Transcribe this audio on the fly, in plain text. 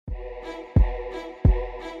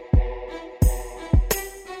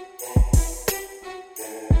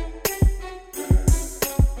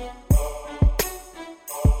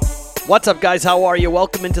What's up, guys? How are you?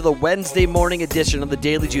 Welcome into the Wednesday morning edition of the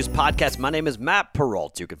Daily Juice Podcast. My name is Matt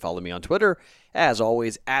Perrault. You can follow me on Twitter, as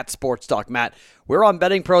always, at SportsTalkMatt. We're on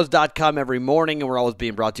bettingpros.com every morning, and we're always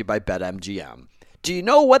being brought to you by BetMGM. Do you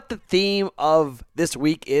know what the theme of this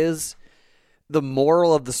week is? The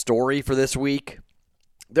moral of the story for this week?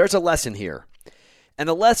 There's a lesson here, and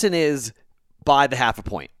the lesson is buy the half a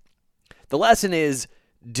point. The lesson is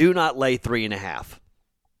do not lay 3.5.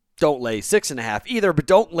 Don't lay 6.5 either, but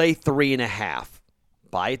don't lay 3.5.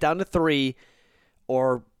 Buy it down to 3,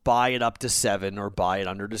 or buy it up to 7, or buy it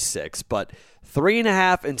under to 6. But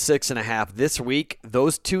 3.5 and 6.5 this week,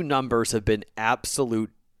 those two numbers have been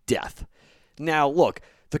absolute death. Now, look,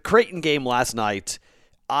 the Creighton game last night,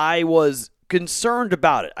 I was concerned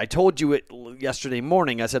about it. I told you it yesterday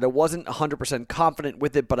morning. I said I wasn't 100% confident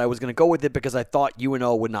with it, but I was going to go with it because I thought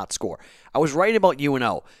UNO would not score. I was right about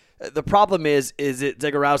UNO. The problem is that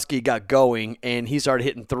Zagorowski got going, and he started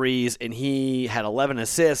hitting threes, and he had 11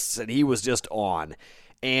 assists, and he was just on.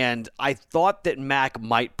 And I thought that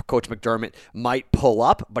Coach McDermott might pull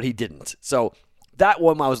up, but he didn't. So that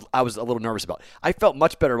one I was a little nervous about. I felt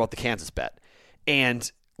much better about the Kansas bet.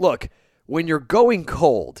 And look, when you're going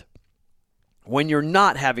cold, when you're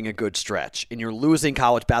not having a good stretch, and you're losing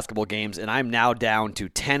college basketball games, and I'm now down to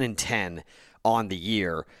 10-10 on the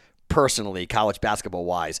year, personally, college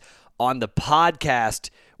basketball-wise. On the podcast,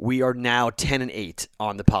 we are now 10-8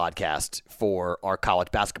 on the podcast for our college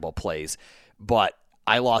basketball plays. But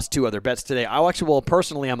I lost 2 other bets today.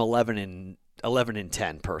 Personally, I'm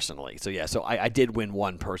 11-10 personally. So, yeah, I did win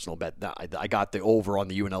one personal bet. I got the over on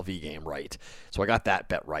the UNLV game right. So I got that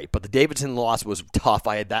bet right. But the Davidson loss was tough.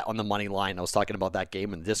 I had that on the money line. I was talking about that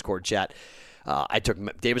game in the Discord chat. I took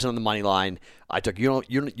Davidson on the money line. I took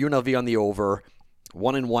UNLV on the over.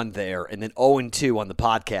 1-1 there, and then 0-2 on the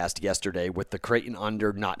podcast yesterday with the Creighton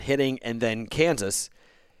under not hitting, and then Kansas.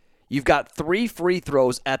 You've got 3 free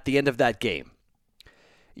throws at the end of that game.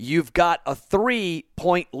 You've got a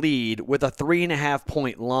 3-point lead with a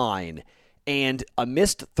 3.5-point line, and a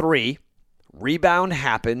missed 3. Rebound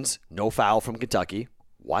happens. No foul from Kentucky.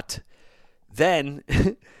 What? Then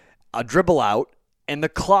a dribble out, and the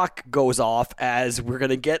clock goes off as we're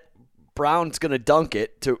going to get Brown's going to dunk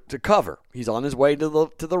it to cover. He's on his way to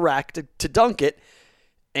the rack to dunk it.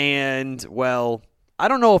 And, well, I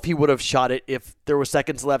don't know if he would have shot it if there were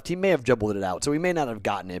seconds left. He may have dribbled it out, so he may not have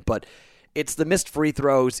gotten it. But it's the missed free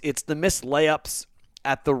throws. It's the missed layups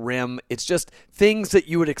at the rim. It's just things that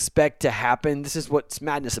you would expect to happen. This is what's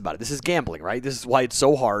madness about it. This is gambling, right? This is why it's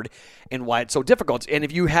so hard and why it's so difficult. And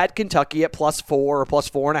if you had Kentucky at +4 or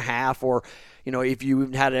 +4.5, or, if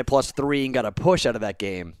you had it at +3 and got a push out of that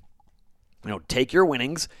game, take your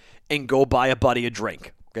winnings and go buy a buddy a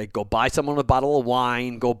drink. Okay, go buy someone a bottle of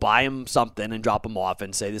wine, go buy him something and drop him off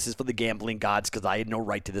and say, this is for the gambling gods because I had no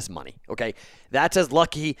right to this money. Okay, that's as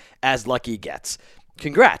lucky gets.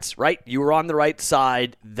 Congrats, right? You were on the right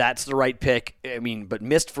side. That's the right pick. But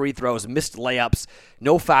missed free throws, missed layups,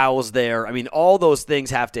 no fouls there. All those things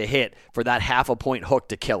have to hit for that half-a-point hook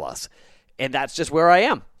to kill us. And that's just where I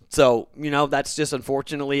am. So, that's just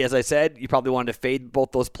unfortunately, as I said, you probably wanted to fade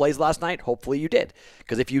both those plays last night. Hopefully you did.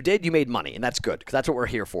 Because if you did, you made money, and that's good, because that's what we're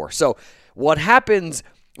here for. So what happens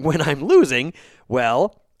when I'm losing?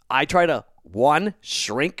 Well, I try to,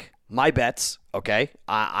 shrink my bets, okay?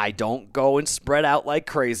 I don't go and spread out like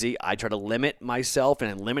crazy. I try to limit myself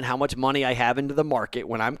and limit how much money I have into the market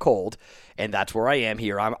when I'm cold, and that's where I am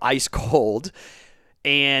here. I'm ice cold,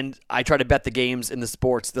 and I try to bet the games in the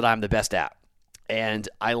sports that I'm the best at. And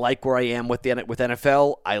I like where I am with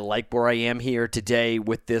NFL. I like where I am here today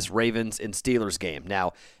with this Ravens and Steelers game.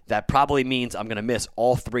 Now, that probably means I'm going to miss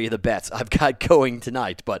all 3 of the bets I've got going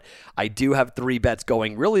tonight. But I do have 3 bets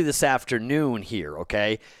going really this afternoon here,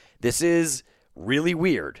 okay? This is really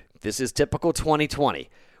weird. This is typical 2020.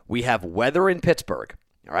 We have weather in Pittsburgh,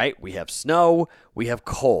 all right? We have snow. We have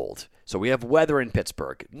cold. So we have weather in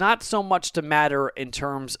Pittsburgh. Not so much to matter in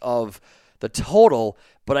terms of the total,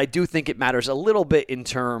 but I do think it matters a little bit in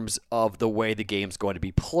terms of the way the game's going to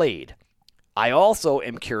be played. I also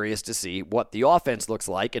am curious to see what the offense looks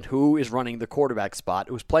like and who is running the quarterback spot,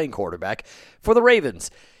 who's playing quarterback for the Ravens.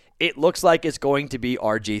 It looks like it's going to be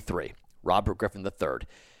RG3, Robert Griffin III.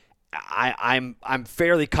 I'm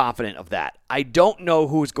fairly confident of that. I don't know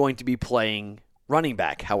who's going to be playing running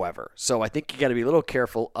back, however, so I think you got to be a little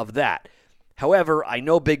careful of that. However, I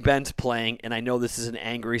know Big Ben's playing, and I know this is an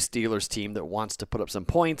angry Steelers team that wants to put up some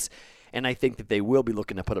points, and I think that they will be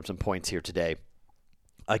looking to put up some points here today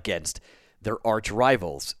against their arch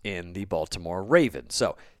rivals in the Baltimore Ravens.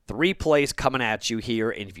 So 3 plays coming at you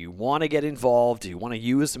here, and if you want to get involved, you want to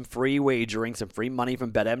use some free wagering, some free money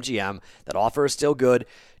from BetMGM, that offer is still good.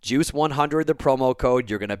 Juice100, the promo code.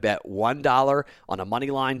 You're going to bet $1 on a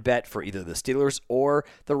money line bet for either the Steelers or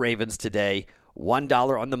the Ravens today.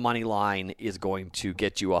 $1 on the money line is going to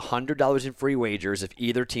get you $100 in free wagers if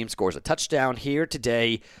either team scores a touchdown here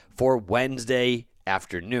today for Wednesday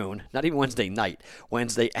afternoon, not even Wednesday night,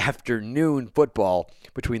 Wednesday afternoon football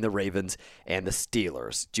between the Ravens and the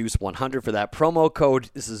Steelers. Juice 100 for that promo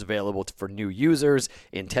code. This is available for new users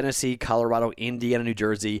in Tennessee, Colorado, Indiana, New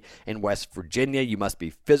Jersey, and West Virginia. You must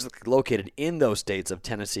be physically located in those states of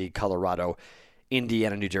Tennessee, Colorado,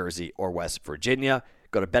 Indiana, New Jersey, or West Virginia.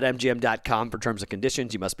 Go to BetMGM.com for terms and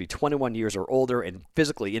conditions. You must be 21 years or older and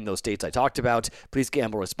physically in those states I talked about. Please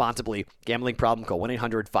gamble responsibly. Gambling problem, call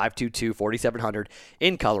 1-800-522-4700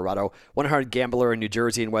 in Colorado, 1-800-GAMBLER in New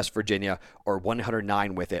Jersey and West Virginia, or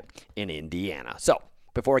 1-800-9-WITH-IT in Indiana. So,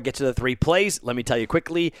 before I get to the 3 plays, let me tell you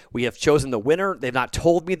quickly, we have chosen the winner. They've not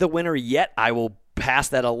told me the winner yet. I will pass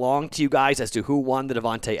that along to you guys as to who won the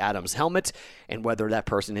Davante Adams helmet and whether that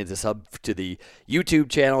person is a sub to the YouTube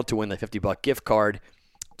channel to win the $50 gift card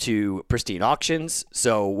to Pristine Auctions.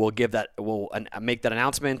 So we'll make that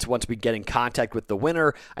announcement once we get in contact with the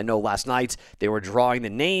winner. I know last night they were drawing the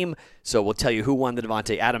name, so we'll tell you who won the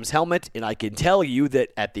Davante Adams helmet, and I can tell you that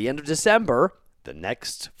at the end of December, the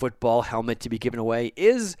next football helmet to be given away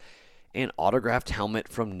is an autographed helmet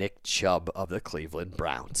from Nick Chubb of the Cleveland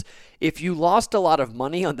Browns. If you lost a lot of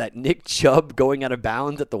money on that Nick Chubb going out of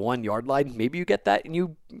bounds at the 1-yard line, maybe you get that and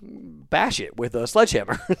you bash it with a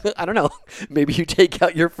sledgehammer. I don't know. Maybe you take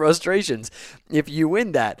out your frustrations if you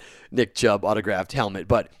win that Nick Chubb autographed helmet.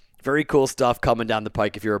 But very cool stuff coming down the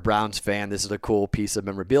pike. If you're a Browns fan, this is a cool piece of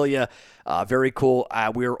memorabilia. Very cool.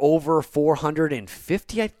 We're over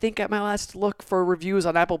 450, I think, at my last look for reviews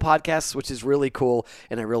on Apple Podcasts, which is really cool,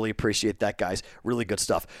 and I really appreciate that, guys. Really good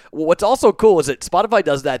stuff. Well, what's also cool is that Spotify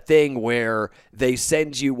does that thing where they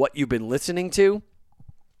send you what you've been listening to,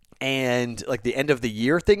 and like the end of the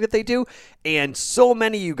year thing that they do. And so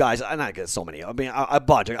many of you guys, not so many, I mean, a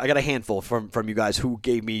bunch. I got a handful from you guys who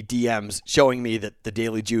gave me DMs showing me that the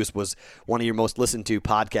Daily Juice was one of your most listened to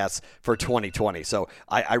podcasts for 2020. So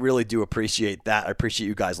I really do appreciate that. I appreciate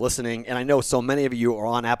you guys listening. And I know so many of you are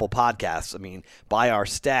on Apple Podcasts. I mean, by our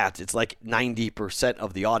stats, it's like 90%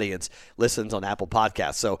 of the audience listens on Apple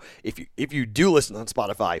Podcasts. So if you do listen on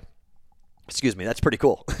Spotify, excuse me, that's pretty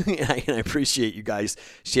cool. And I appreciate you guys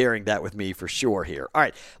sharing that with me for sure here. All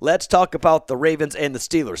right, let's talk about the Ravens and the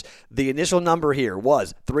Steelers. The initial number here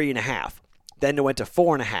was 3.5. Then it went to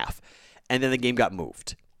 4.5. And then the game got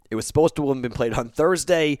moved. It was supposed to have been played on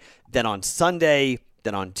Thursday, then on Sunday,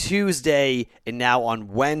 then on Tuesday, and now on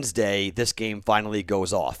Wednesday, this game finally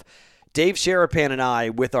goes off. Dave Sharapan and I,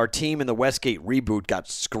 with our team in the Westgate reboot, got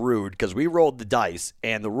screwed because we rolled the dice,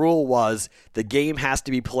 and the rule was the game has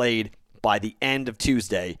to be played by the end of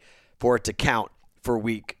Tuesday for it to count for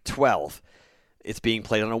week 12. It's being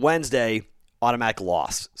played on a Wednesday, automatic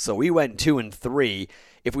loss. So we went 2-3.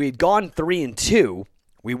 If we had gone 3-2,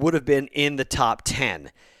 we would have been in the top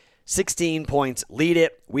 10. 16 points lead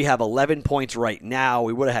it. We have 11 points right now.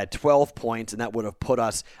 We would have had 12 points, and that would have put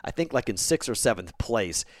us, I think, like in 6th or 7th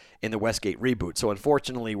place in the Westgate reboot. So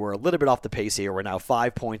unfortunately, we're a little bit off the pace here. We're now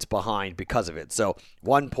 5 points behind because of it. So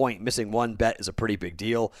 1 point, missing 1 bet is a pretty big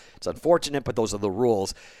deal. It's unfortunate, but those are the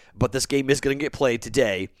rules. But this game is going to get played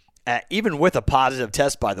today. Even with a positive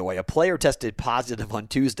test, by the way. A player tested positive on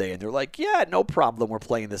Tuesday, and they're like, yeah, no problem, we're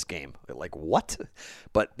playing this game. They're like, what?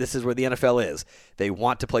 But this is where the NFL is. They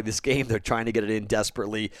want to play this game. They're trying to get it in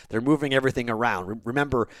desperately. They're moving everything around.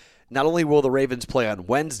 Remember, not only will the Ravens play on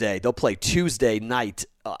Wednesday, they'll play Tuesday night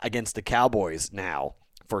against the Cowboys now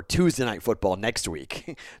for Tuesday night football next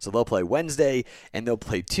week. So they'll play Wednesday, and they'll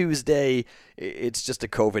play Tuesday. It's just a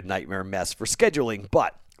COVID nightmare mess for scheduling.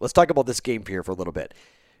 But let's talk about this game here for a little bit.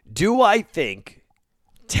 Do I think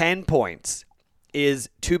 10 points is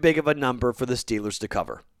too big of a number for the Steelers to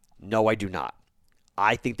cover? No, I do not.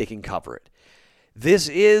 I think they can cover it. This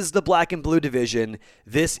is the black and blue division.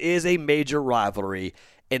 This is a major rivalry,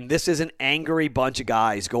 and this is an angry bunch of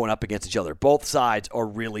guys going up against each other. Both sides are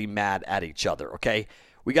really mad at each other, okay?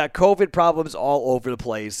 We got COVID problems all over the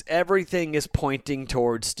place. Everything is pointing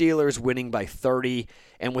towards Steelers winning by 30,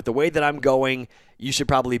 and with the way that I'm going, you should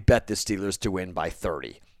probably bet the Steelers to win by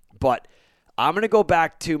 30. But I'm going to go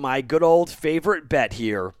back to my good old favorite bet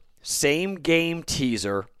here. Same game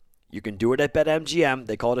teaser. You can do it at BetMGM.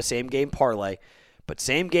 They call it a same game parlay. But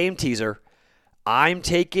same game teaser. I'm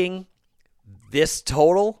taking this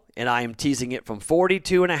total, and I am teasing it from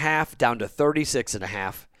 42.5 down to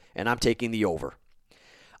 36.5, and I'm taking the over.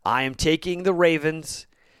 I am taking the Ravens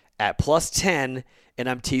at plus 10, and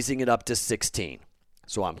I'm teasing it up to 16.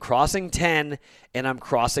 So I'm crossing 10, and I'm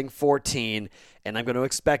crossing 14, and I'm going to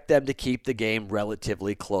expect them to keep the game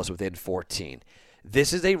relatively close within 14.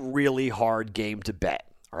 This is a really hard game to bet,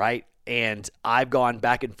 all right? And I've gone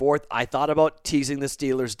back and forth. I thought about teasing the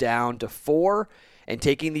Steelers down to 4 and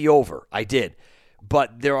taking the over. I did.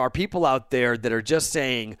 But there are people out there that are just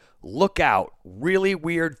saying, look out, really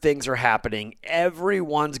weird things are happening.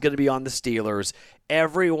 Everyone's going to be on the Steelers.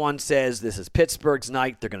 Everyone says this is Pittsburgh's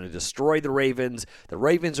night. They're going to destroy the Ravens. The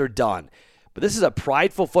Ravens are done. But this is a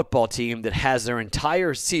prideful football team that has their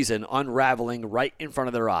entire season unraveling right in front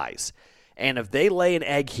of their eyes. And if they lay an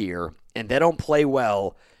egg here and they don't play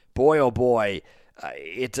well, boy, oh boy,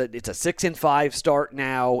 it's a 6-5 start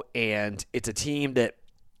now, and it's a team that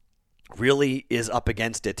really is up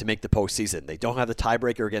against it to make the postseason. They don't have the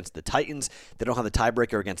tiebreaker against the Titans. They don't have the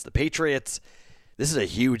tiebreaker against the Patriots. This is a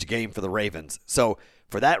huge game for the Ravens. So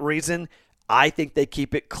for that reason, I think they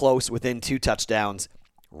keep it close within 2 touchdowns.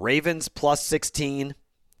 Ravens plus 16,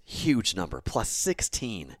 huge number, plus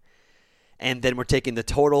 16. And then we're taking the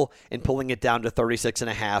total and pulling it down to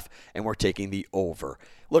 36.5, and we're taking the over.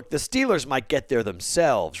 Look, the Steelers might get there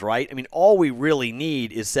themselves, right? I mean, all we really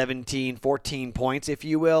need is 17, 14 points, if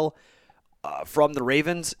you will, from the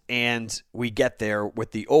Ravens, and we get there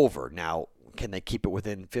with the over. Now, can they keep it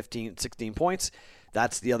within 15, 16 points?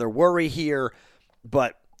 That's the other worry here.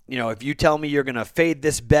 But, you know, if you tell me you're going to fade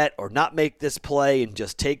this bet or not make this play and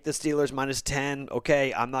just take the Steelers minus 10,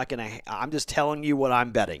 okay, I'm just telling you what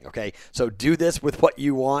I'm betting, okay? So do this with what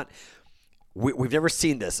you want. We've never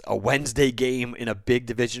seen this, a Wednesday game in a big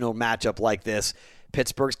divisional matchup like this.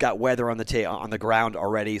 Pittsburgh's got weather on the ground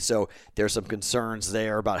already, so there's some concerns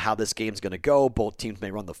there about how this game's going to go. Both teams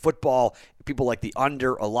may run the football. People like the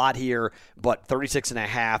under a lot here, but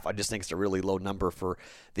 36.5, I just think it's a really low number for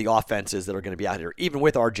the offenses that are going to be out here, even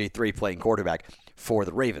with RG3 playing quarterback for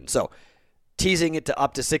the Ravens. So teasing it to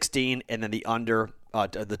up to 16, and then the under,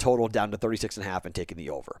 the total down to 36.5, and taking the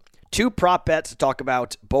over. 2 prop bets to talk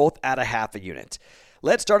about, both at a half a unit.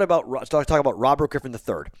 Let's talk about Robert Griffin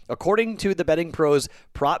III. According to the Betting Pros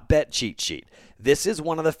prop bet cheat sheet, this is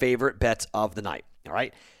one of the favorite bets of the night. All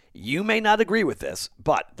right, you may not agree with this,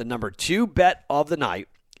 but the number 2 bet of the night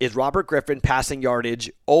is Robert Griffin passing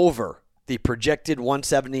yardage over the projected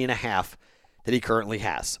 170.5 that he currently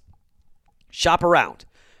has. Shop around,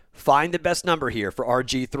 find the best number here for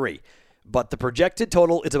RG3, but the projected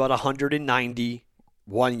total is about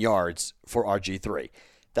 191 yards for RG3.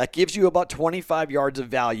 That gives you about 25 yards of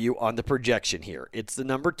value on the projection here. It's the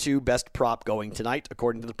number 2 best prop going tonight,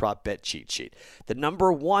 according to the prop bet cheat sheet. The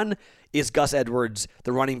number 1 is Gus Edwards,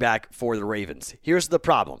 the running back for the Ravens. Here's the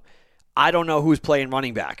problem. I don't know who's playing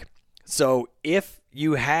running back. So if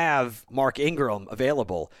you have Mark Ingram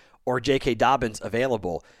available or J.K. Dobbins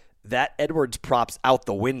available, that Edwards prop's out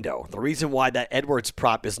the window. The reason why that Edwards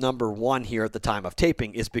prop is number 1 here at the time of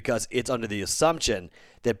taping is because it's under the assumption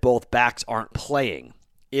that both backs aren't playing.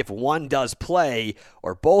 If one does play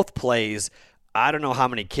or both plays, I don't know how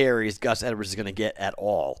many carries Gus Edwards is going to get at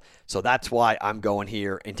all. So that's why I'm going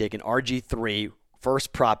here and taking RG3,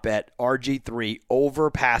 first prop bet, RG3 over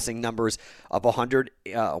passing numbers of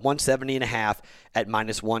 170.5 at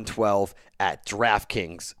minus 112 at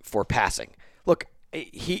DraftKings for passing. Look,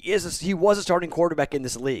 he was a starting quarterback in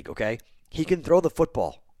this league, okay? He can throw the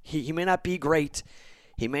football. He may not be great.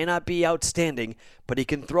 He may not be outstanding, but he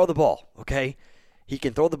can throw the ball, okay? He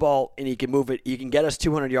can throw the ball, and he can move it. He can get us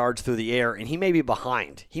 200 yards through the air, and he may be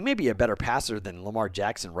behind. He may be a better passer than Lamar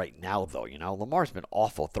Jackson right now, though. You know, Lamar's been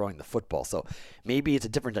awful throwing the football, so maybe it's a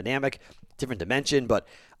different dynamic, different dimension, but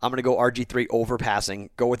I'm going to go RG3 over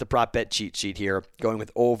passing. Go with the prop bet cheat sheet here, going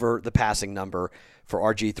with over the passing number for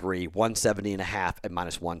RG3, 170.5 at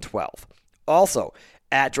minus 112. Also,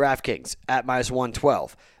 at DraftKings, at minus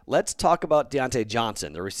 112, let's talk about Deontay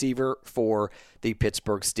Johnson, the receiver for the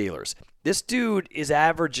Pittsburgh Steelers. This dude is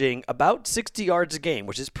averaging about 60 yards a game,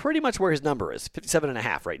 which is pretty much where his number is,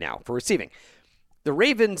 57.5 right now for receiving. The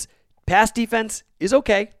Ravens' pass defense is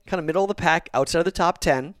okay, kind of middle of the pack, outside of the top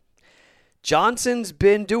 10. Johnson's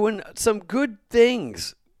been doing some good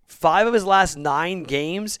things. 5 of his last 9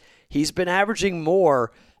 games, he's been averaging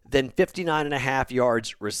more than 59.5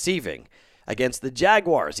 yards receiving. Against the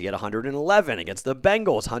Jaguars, he had 111. Against the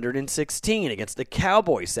Bengals, 116. Against the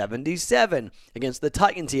Cowboys, 77. Against the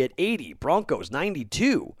Titans, he had 80. Broncos,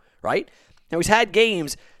 92, right? Now, he's had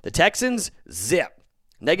games. The Texans, zip.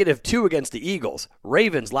 -2 against the Eagles.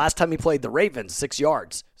 Ravens, last time he played the Ravens, 6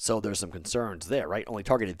 yards. So there's some concerns there, right? Only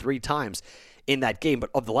targeted 3 times in that game. But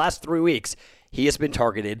of the last 3 weeks, he has been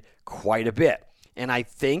targeted quite a bit. And I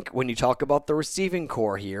think when you talk about the receiving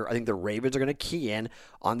core here, I think the Ravens are going to key in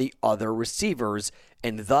on the other receivers,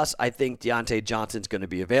 and thus I think Deontay Johnson's going to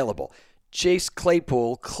be available. Chase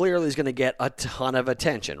Claypool clearly is going to get a ton of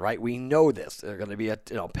attention, right? We know this. They're going to be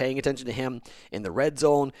paying attention to him in the red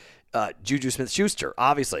zone. Juju Smith-Schuster,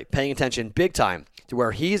 obviously, paying attention big time to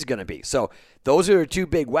where he's going to be. So those are two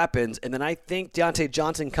big weapons. And then I think Deontay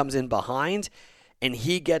Johnson comes in behind, and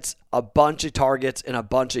he gets a bunch of targets and a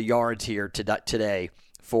bunch of yards here today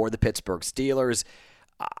for the Pittsburgh Steelers.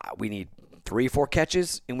 We need 3-4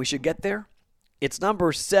 catches, and we should get there. It's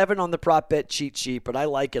number 7 on the prop bet cheat sheet, but I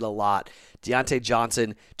like it a lot. Deontay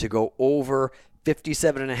Johnson to go over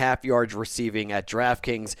 57.5 yards receiving at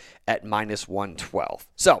DraftKings at -112.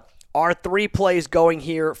 So our 3 plays going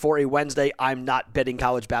here for a Wednesday. I'm not betting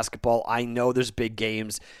college basketball. I know there's big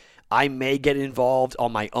games. I may get involved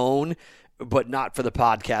on my own, but not for the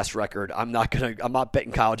podcast record. I'm not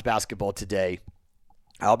betting college basketball today.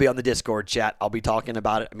 I'll be on the Discord chat. I'll be talking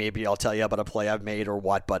about it. Maybe I'll tell you about a play I've made or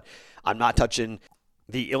what, but I'm not touching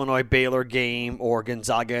the Illinois-Baylor game or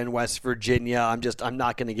Gonzaga and West Virginia. I'm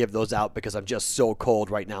not going to give those out because I'm just so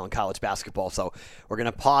cold right now in college basketball. So we're going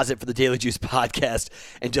to pause it for the Daily Juice podcast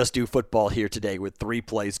and just do football here today with 3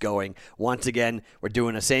 plays going. Once again, we're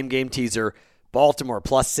doing a same-game teaser. Baltimore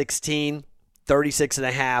 +16,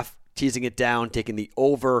 36.5, teasing it down, taking the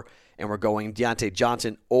over. And we're going Deontay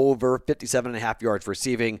Johnson over 57.5 yards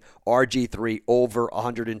receiving. RG3 over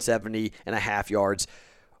 170.5 yards.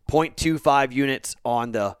 0.25 units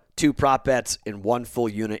on the 2 prop bets and 1 full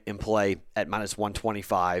unit in play at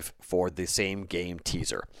 -125 for the same game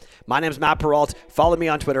teaser. My name is Matt Perrault. Follow me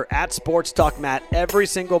on Twitter at SportsTalkMatt. Every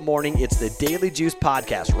single morning, it's the Daily Juice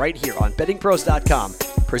podcast right here on BettingPros.com,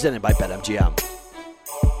 presented by BetMGM.